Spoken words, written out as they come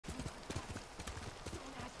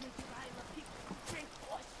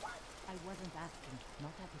back and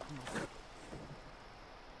not have it to myself.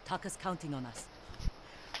 Taka's counting on us.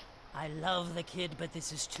 I love the kid, but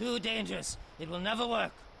this is too dangerous. It will never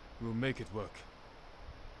work. We'll make it work.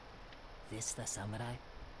 This the samurai?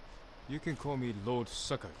 You can call me Lord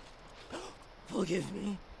Sakai. Forgive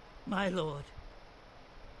me, my lord.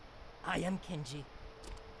 I am Kenji,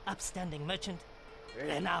 upstanding merchant,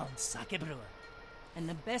 renowned sake brewer. And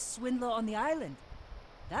the best swindler on the island.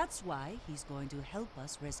 That's why he's going to help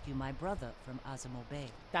us rescue my brother from Azamo Bay.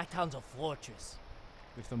 That town's a fortress.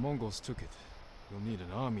 If the Mongols took it, we'll need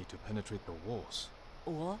an army to penetrate the walls.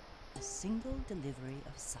 Or a single delivery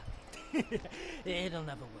of sake. It'll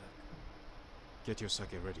never work. Get your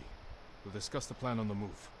sake ready. We'll discuss the plan on the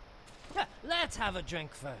move. Let's have a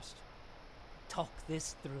drink first. Talk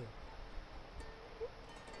this through.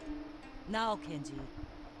 Now, Kenji.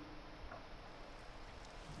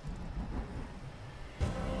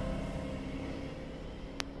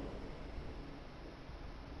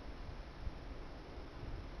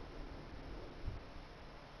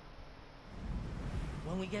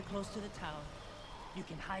 When we get close to the town, you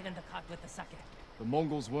can hide in the cart with the sake. The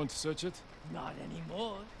Mongols won't search it? Not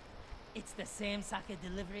anymore. It's the same sake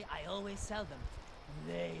delivery I always sell them.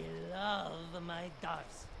 They love my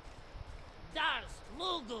dars. Dars,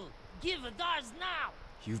 Mogul! Give a dars now!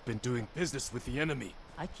 You've been doing business with the enemy.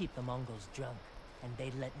 I keep the Mongols drunk, and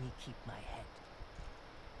they let me keep my head.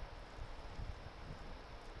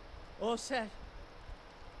 All set.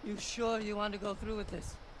 You sure you want to go through with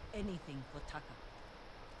this? Anything for Taka.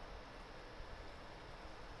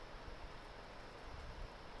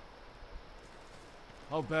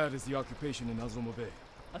 How bad is the occupation in Azamo Bay?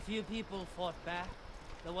 A few people fought back.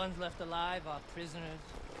 The ones left alive are prisoners,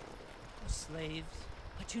 or slaves.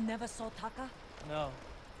 But you never saw Taka? No.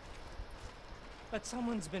 But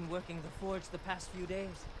someone's been working the forge the past few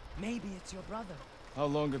days. Maybe it's your brother. How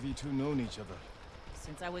long have you two known each other?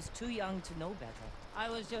 Since I was too young to know better. I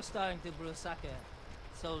was just starting to brew sake.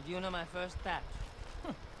 Sold Yuna my first batch.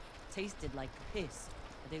 Tasted like piss,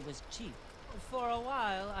 but it was cheap. For a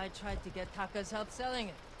while, I tried to get Taka's help selling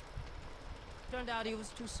it. Turned out he was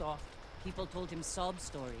too soft. People told him sob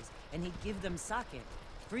stories, and he'd give them sake,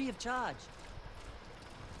 free of charge.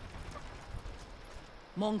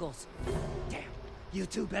 Mongols. Damn, you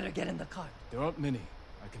two better get in the cart. There aren't many.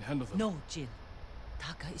 I can handle them. No, Jin.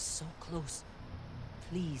 Taka is so close.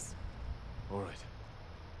 Please. All right.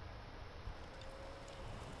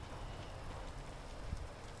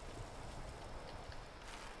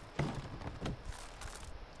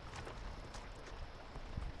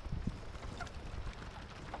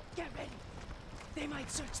 Get ready. They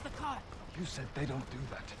might search the cart. You said they don't do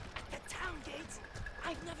that. The town gates.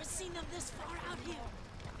 I've never seen them this far out here.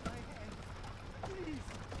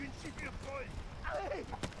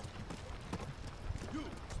 You,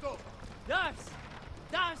 stop! Dars!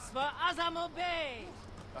 Dars for Azamo Bay!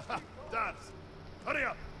 Dars! Hurry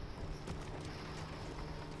up!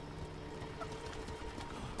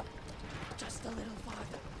 Just a little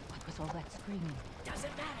farther. What was all that screaming?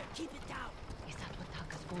 Doesn't matter. Keep it down. Is that what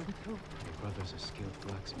Taka's going through? Your brother's a skilled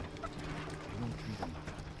blacksmith. They won't treat him like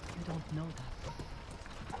that. You don't know that.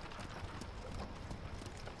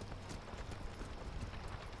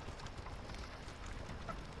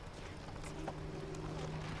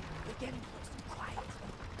 We're getting close. Quiet.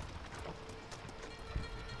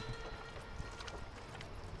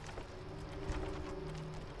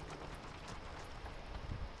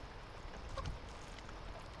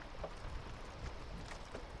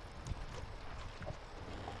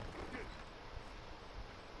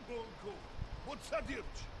 Mongo, what's that itch?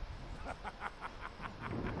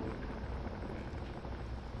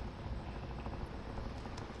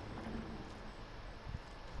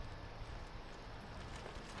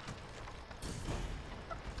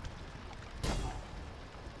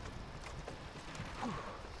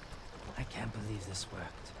 I can't believe this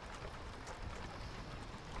worked.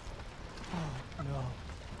 Oh, no.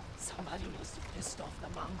 Somebody must have pissed off the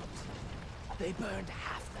Mongols. They burned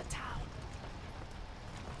half the town.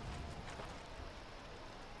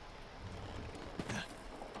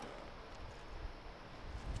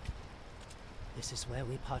 This is where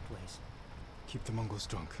we part ways. Keep the Mongols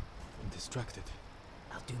drunk and distracted.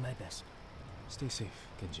 I'll do my best. Stay safe,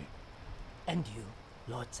 Kenji. And you,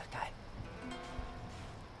 Lord Sakai.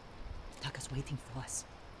 Taka's waiting for us.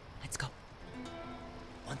 Let's go.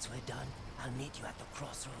 Once we're done, I'll meet you at the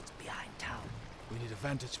crossroads behind town. We need a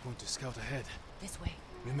vantage point to scout ahead. This way.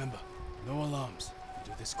 Remember, no alarms.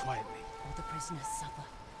 We do this quietly. All the prisoners suffer.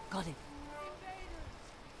 Got it.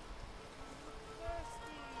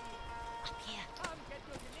 Up here.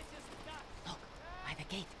 Look, by the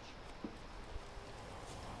gate.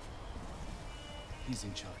 He's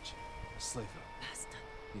in charge. A slaver. Bastard.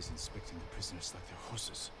 He's inspecting the prisoners like they're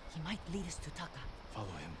horses. He might lead us to Taka. Follow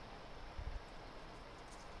him.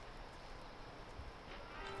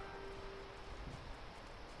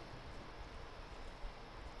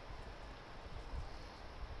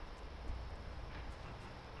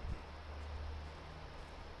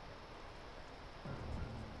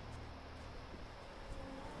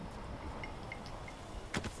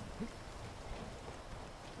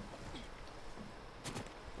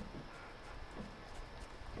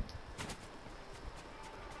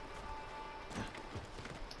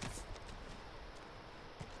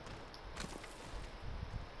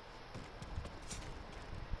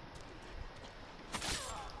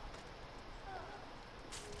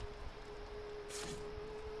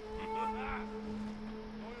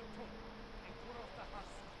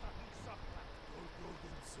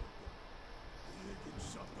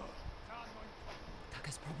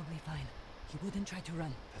 Taka's probably fine. He wouldn't try to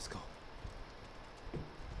run. Let's go.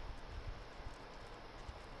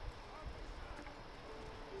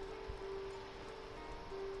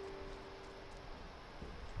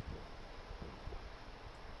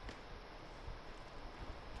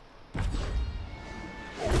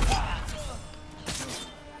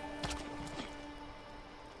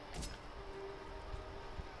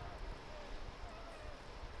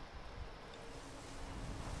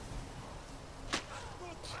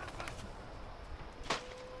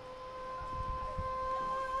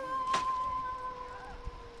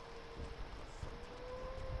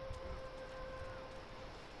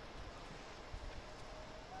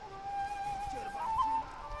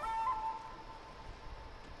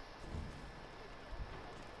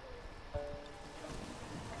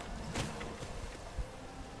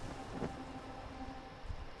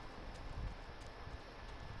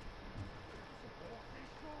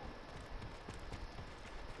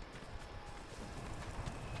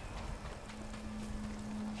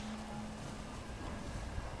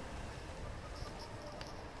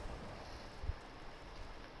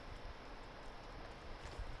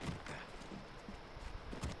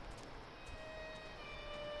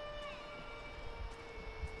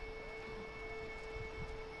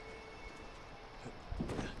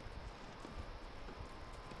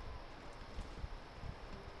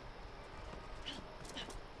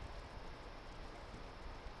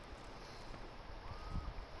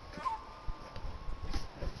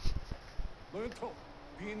 Lento,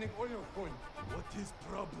 being oil point. What is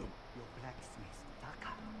problem? Your blacksmith,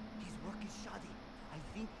 Taka. His work is shoddy. I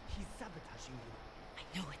think he's sabotaging you. I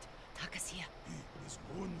know it. Taka's here. He is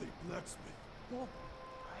only blacksmith. No,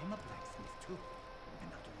 I'm a blacksmith too.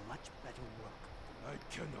 And I'll do much better work. I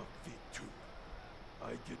cannot be two.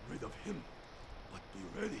 I get rid of him. But be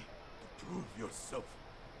ready to prove yourself.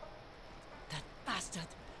 That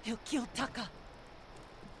bastard! He'll kill Taka!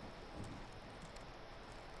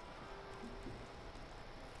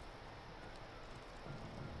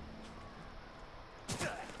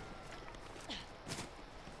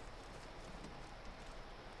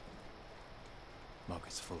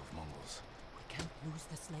 Market's full of Mongols. We can't lose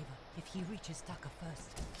the slaver if he reaches Taka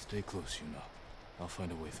first. Stay close, Yuna. I'll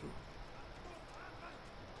find a way through.